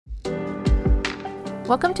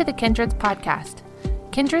Welcome to the Kindreds podcast.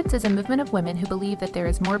 Kindreds is a movement of women who believe that there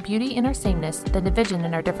is more beauty in our sameness than division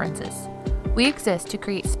in our differences. We exist to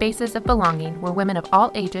create spaces of belonging where women of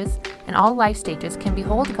all ages and all life stages can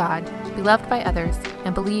behold God, be loved by others,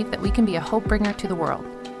 and believe that we can be a hope bringer to the world.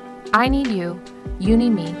 I need you, you need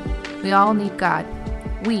me, we all need God.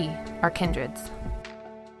 We are Kindreds.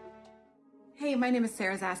 Hey, my name is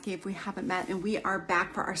Sarah Zaski, if we haven't met, and we are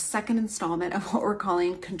back for our second installment of what we're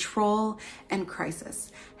calling Control and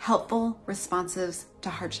Crisis, Helpful Responses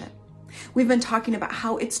to Hardship. We've been talking about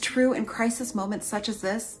how it's true in crisis moments such as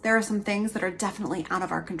this, there are some things that are definitely out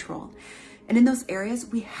of our control. And in those areas,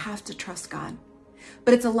 we have to trust God.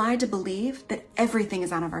 But it's a lie to believe that everything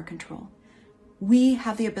is out of our control. We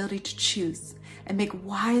have the ability to choose and make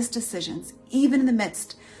wise decisions, even in the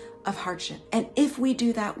midst of hardship. And if we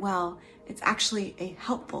do that well, it's actually a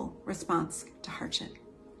helpful response to hardship.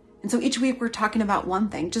 And so each week we're talking about one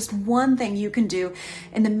thing, just one thing you can do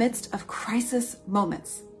in the midst of crisis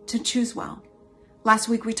moments to choose well. Last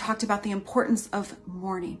week we talked about the importance of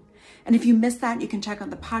mourning. And if you missed that, you can check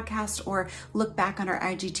out the podcast or look back on our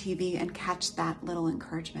IGTV and catch that little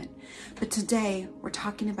encouragement. But today we're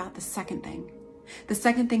talking about the second thing. The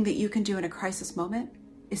second thing that you can do in a crisis moment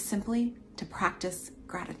is simply to practice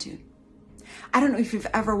gratitude. I don't know if you've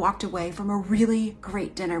ever walked away from a really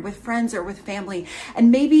great dinner with friends or with family,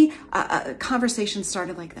 and maybe a conversation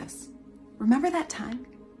started like this. Remember that time?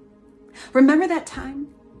 Remember that time?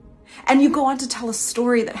 And you go on to tell a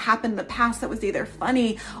story that happened in the past that was either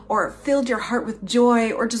funny or filled your heart with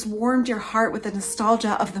joy or just warmed your heart with the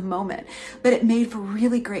nostalgia of the moment, but it made for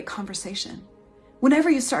really great conversation.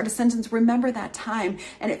 Whenever you start a sentence, remember that time,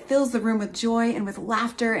 and it fills the room with joy and with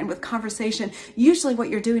laughter and with conversation. Usually what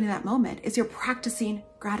you're doing in that moment is you're practicing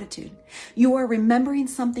gratitude. You are remembering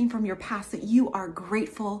something from your past that you are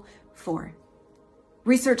grateful for.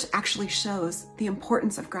 Research actually shows the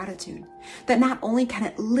importance of gratitude, that not only can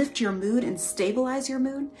it lift your mood and stabilize your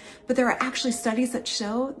mood, but there are actually studies that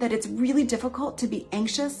show that it's really difficult to be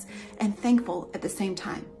anxious and thankful at the same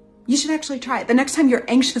time. You should actually try it. The next time you're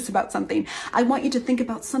anxious about something, I want you to think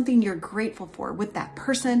about something you're grateful for with that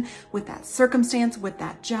person, with that circumstance, with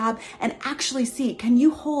that job, and actually see, can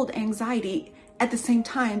you hold anxiety at the same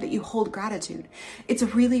time that you hold gratitude? It's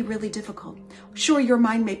really, really difficult. Sure, your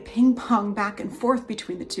mind may ping pong back and forth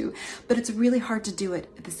between the two, but it's really hard to do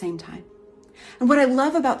it at the same time. And what I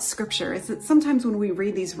love about scripture is that sometimes when we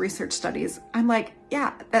read these research studies, I'm like,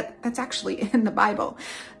 yeah, that's actually in the Bible.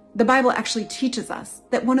 The Bible actually teaches us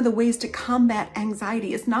that one of the ways to combat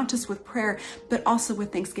anxiety is not just with prayer, but also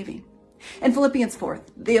with thanksgiving. In Philippians 4,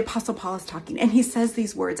 the Apostle Paul is talking, and he says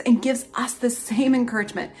these words and gives us the same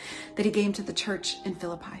encouragement that he gave to the church in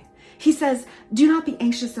Philippi. He says, "Do not be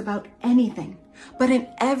anxious about anything, but in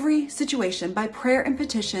every situation, by prayer and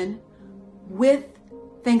petition, with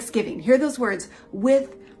thanksgiving." Hear those words,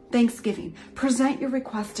 with thanksgiving. Present your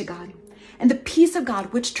request to God. And the peace of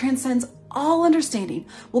God, which transcends all understanding,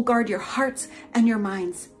 will guard your hearts and your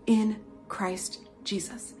minds in Christ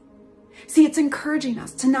Jesus. See, it's encouraging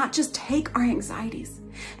us to not just take our anxieties,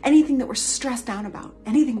 anything that we're stressed out about,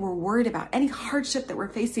 anything we're worried about, any hardship that we're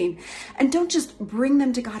facing, and don't just bring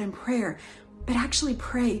them to God in prayer, but actually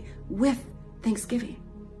pray with thanksgiving.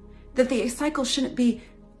 That the cycle shouldn't be,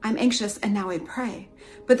 I'm anxious and now I pray,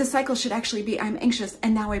 but the cycle should actually be, I'm anxious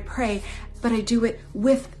and now I pray, but I do it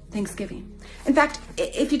with thanksgiving. In fact,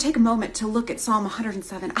 if you take a moment to look at Psalm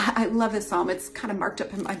 107, I love this psalm. It's kind of marked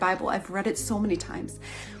up in my Bible. I've read it so many times.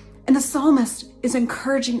 And the psalmist is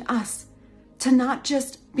encouraging us to not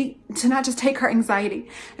just take our anxiety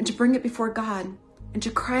and to bring it before God and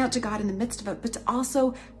to cry out to God in the midst of it, but to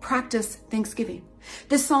also practice thanksgiving.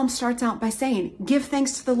 This psalm starts out by saying, "Give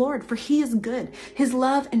thanks to the Lord, for he is good. His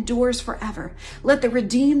love endures forever. Let the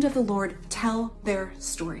redeemed of the Lord tell their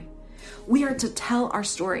story." We are to tell our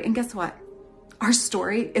story. And guess what? Our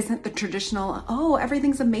story isn't the traditional, oh,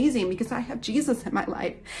 everything's amazing because I have Jesus in my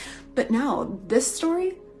life. But no, this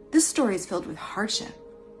story is filled with hardship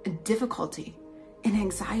and difficulty and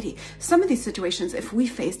anxiety. Some of these situations, if we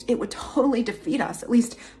faced, it would totally defeat us, at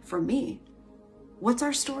least for me. What's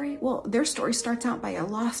our story? Well, their story starts out by a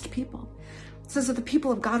lost people. It says that the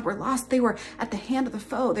people of God were lost. They were at the hand of the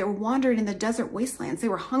foe. They were wandering in the desert wastelands. They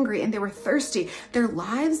were hungry and they were thirsty. Their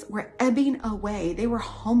lives were ebbing away. They were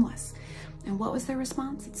homeless. And what was their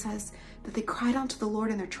response? It says that they cried out to the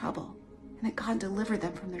Lord in their trouble and that God delivered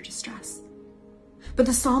them from their distress. But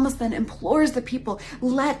the psalmist then implores the people,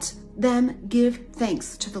 let them give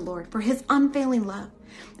thanks to the Lord for his unfailing love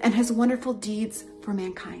and his wonderful deeds for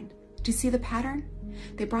mankind. Do you see the pattern?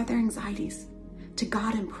 They brought their anxieties to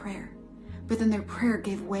God in prayer, but then their prayer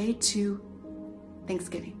gave way to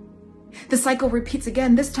thanksgiving. The cycle repeats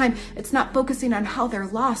again. This time, it's not focusing on how they're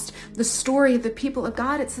lost. The story of the people of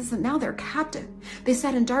God, it says that now they're captive. They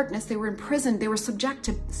sat in darkness. They were imprisoned. They were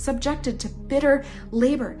subjected to bitter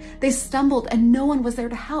labor. They stumbled and no one was there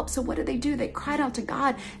to help. So what did they do? They cried out to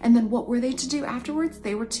God. And then what were they to do afterwards?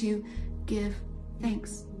 They were to give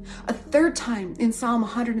thanks. A third time in Psalm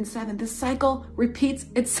 107, the cycle repeats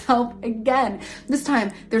itself again. This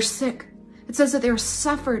time, they're sick. It says that they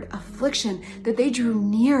suffered affliction, that they drew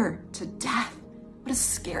near to death. What a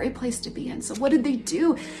scary place to be in. So what did they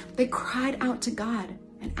do? They cried out to God.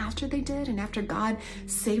 And after they did, and after God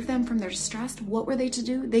saved them from their distress, what were they to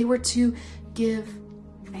do? They were to give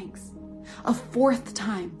thanks. A fourth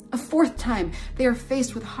time, they are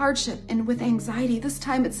faced with hardship and with anxiety. This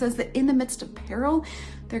time it says that in the midst of peril,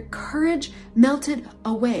 their courage melted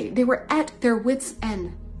away. They were at their wits'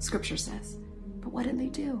 end, scripture says. But what did they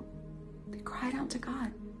do? They cried out to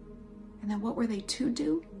God. And then what were they to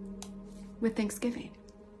do? With thanksgiving,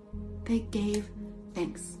 they gave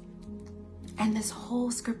thanks. And this whole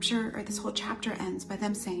scripture, or this whole chapter, ends by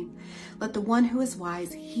them saying, "Let the one who is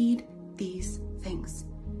wise heed these things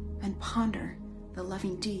and ponder the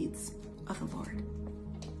loving deeds of the Lord."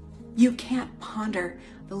 You can't ponder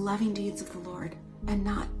the loving deeds of the Lord and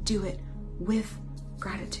not do it with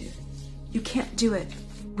gratitude. You can't do it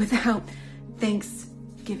without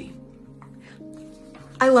thanksgiving.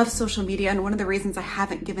 I love social media, and one of the reasons I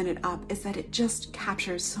haven't given it up is that it just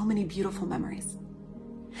captures so many beautiful memories.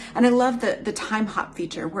 And I love the time hop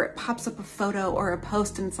feature where it pops up a photo or a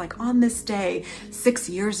post and it's like, on this day 6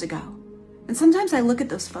 years ago. And sometimes I look at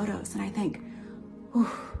those photos and I think, whew,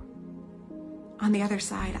 on the other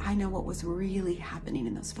side, I know what was really happening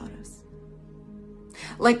in those photos.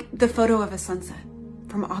 Like the photo of a sunset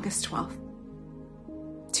from August 12th,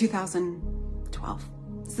 2012.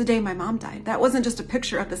 It's the day my mom died. That wasn't just a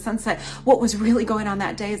picture of the sunset. What was really going on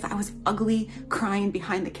that day is I was ugly crying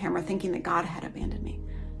behind the camera thinking that God had abandoned me.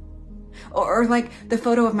 Or like the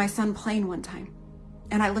photo of my son playing one time.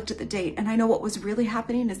 And I looked at the date and I know what was really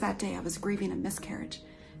happening is that day I was grieving a miscarriage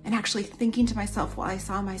and actually thinking to myself while I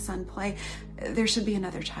saw my son play, there should be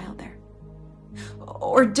another child there.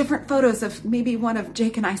 Or different photos of maybe one of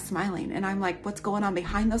Jake and I smiling. And I'm like, what's going on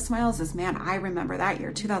behind those smiles is, man, I remember that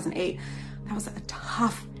year, 2008. That was a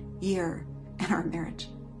tough year in our marriage.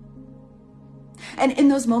 And in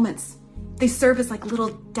those moments, they serve as like little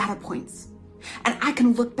data points. And I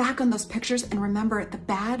can look back on those pictures and remember the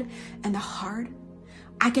bad and the hard.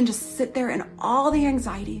 I can just sit there in all the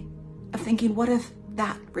anxiety of thinking, what if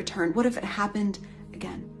that returned? What if it happened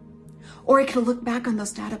again? Or I could look back on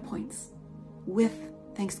those data points with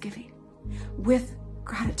thanksgiving, with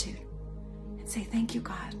gratitude, and say, thank you,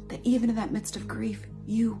 God, that even in that midst of grief,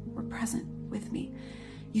 you were present with me.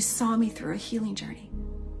 You saw me through a healing journey.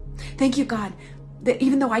 Thank you, God, that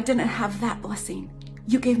even though I didn't have that blessing,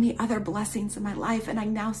 you gave me other blessings in my life, and I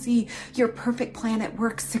now see your perfect plan at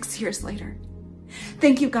work 6 years later.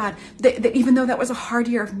 Thank you, God, that even though that was a hard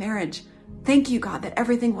year of marriage, thank you, God, that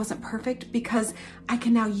everything wasn't perfect, because I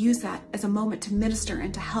can now use that as a moment to minister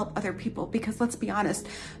and to help other people. Because let's be honest,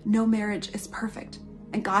 no marriage is perfect.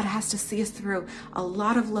 And God has to see us through a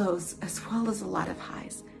lot of lows as well as a lot of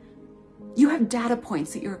highs. You have data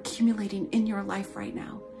points that you're accumulating in your life right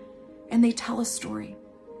now, and they tell a story.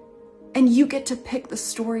 And you get to pick the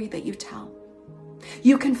story that you tell.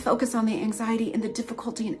 You can focus on the anxiety and the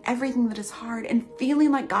difficulty and everything that is hard and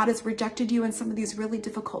feeling like God has rejected you in some of these really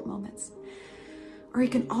difficult moments. Or you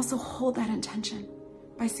can also hold that intention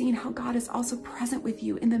by seeing how God is also present with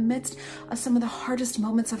you in the midst of some of the hardest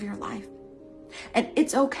moments of your life. And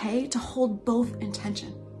it's okay to hold both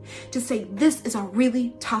intention, to say, this is a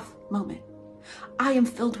really tough moment. I am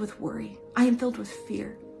filled with worry. I am filled with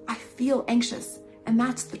fear. I feel anxious, and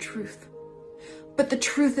that's the truth. But the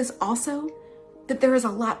truth is also that there is a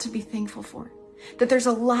lot to be thankful for, that there's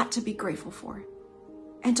a lot to be grateful for,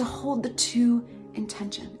 and to hold the two in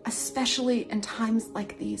tension, especially in times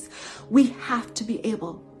like these. We have to be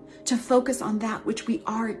able to focus on that which we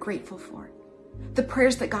are grateful for, the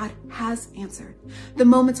prayers that God has answered, the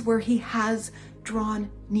moments where he has drawn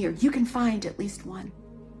near. You can find at least one.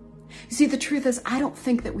 You see, the truth is, I don't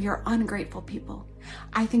think that we are ungrateful people.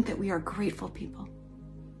 I think that we are grateful people.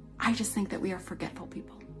 I just think that we are forgetful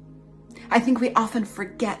people. I think we often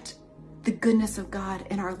forget the goodness of God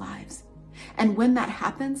in our lives. And when that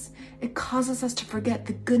happens, it causes us to forget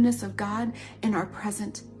the goodness of God in our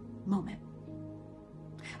present moment.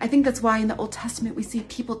 I think that's why in the Old Testament we see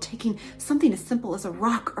people taking something as simple as a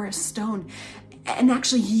rock or a stone and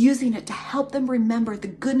actually using it to help them remember the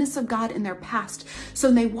goodness of God in their past. So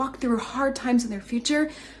when they walk through hard times in their future,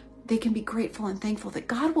 they can be grateful and thankful that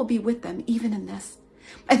God will be with them even in this.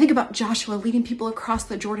 I think about Joshua leading people across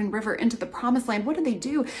the Jordan River into the promised land. What did they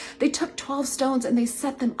do? They took 12 stones and they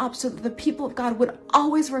set them up so that the people of God would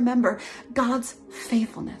always remember God's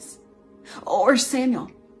faithfulness. Or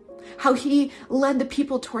Samuel, how he led the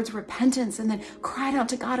people towards repentance and then cried out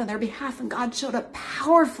to God on their behalf, and God showed up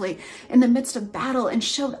powerfully in the midst of battle and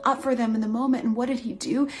showed up for them in the moment. And what did he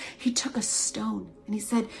do? He took a stone and he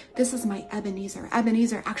said, "This is my Ebenezer."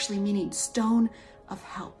 Ebenezer actually meaning stone of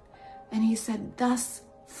help. And he said, "Thus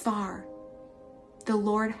far, the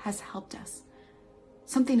Lord has helped us."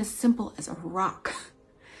 Something as simple as a rock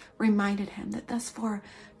reminded him that thus far,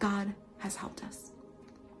 God has helped us.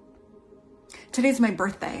 Today's my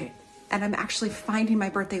birthday, and I'm actually finding my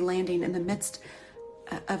birthday landing in the midst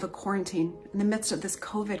of a quarantine, in the midst of this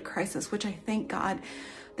COVID crisis, which I thank God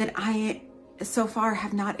that I so far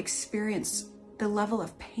have not experienced the level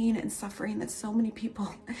of pain and suffering that so many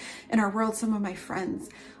people in our world, some of my friends,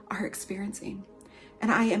 are experiencing.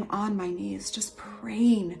 And I am on my knees just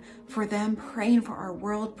praying for them, praying for our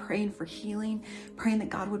world, praying for healing, praying that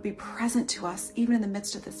God would be present to us even in the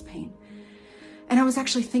midst of this pain. And I was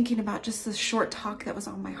actually thinking about just this short talk that was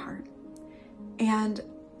on my heart. And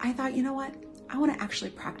I thought, you know what? I want to actually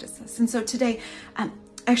practice this. And so today, I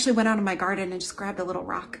actually went out in my garden and just grabbed a little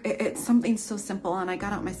rock. It's something so simple. And I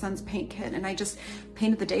got out my son's paint kit and I just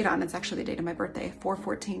painted the date on. It's actually the date of my birthday,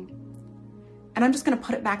 4/14. And I'm just going to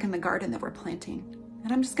put it back in the garden that we're planting.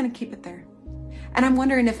 And I'm just going to keep it there. And I'm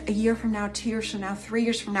wondering if a year from now, 2 years from now, 3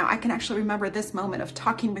 years from now, I can actually remember this moment of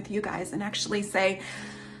talking with you guys and actually say,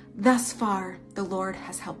 thus far, the Lord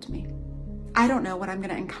has helped me. I don't know what I'm going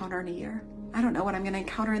to encounter in a year. I don't know what I'm going to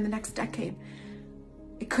encounter in the next decade.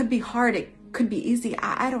 It could be hard. It could be easy.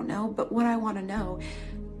 I don't know. But what I want to know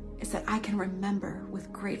is that I can remember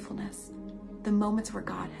with gratefulness the moments where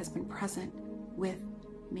God has been present with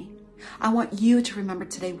me. I want you to remember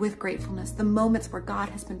today with gratefulness the moments where God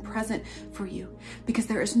has been present for you, because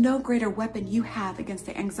there is no greater weapon you have against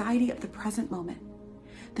the anxiety of the present moment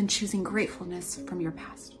than choosing gratefulness from your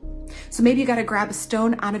past. So maybe you got to grab a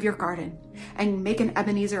stone out of your garden and make an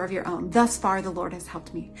Ebenezer of your own. Thus far, the Lord has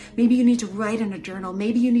helped me. Maybe you need to write in a journal.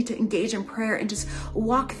 Maybe you need to engage in prayer and just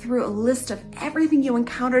walk through a list of everything you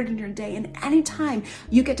encountered in your day. And anytime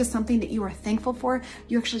you get to something that you are thankful for,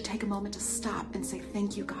 you actually take a moment to stop and say,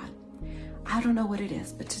 thank you, God. I don't know what it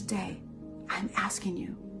is, but today I'm asking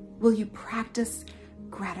you, will you practice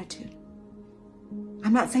gratitude?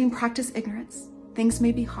 I'm not saying practice ignorance. Things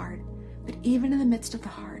may be hard, but even in the midst of the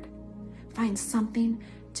hard, find something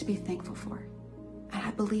to be thankful for. And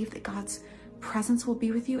I believe that God's presence will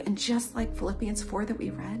be with you. And just like Philippians 4 that we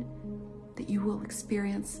read, that you will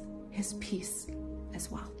experience his peace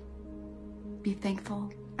as well. Be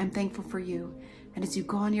thankful. I'm thankful for you. And as you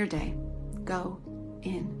go on your day, go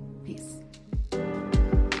in peace.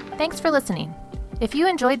 Thanks for listening. If you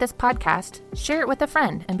enjoyed this podcast, share it with a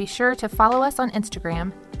friend and be sure to follow us on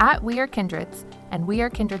Instagram @WeAreKindreds and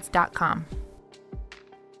WeAreKindreds.com.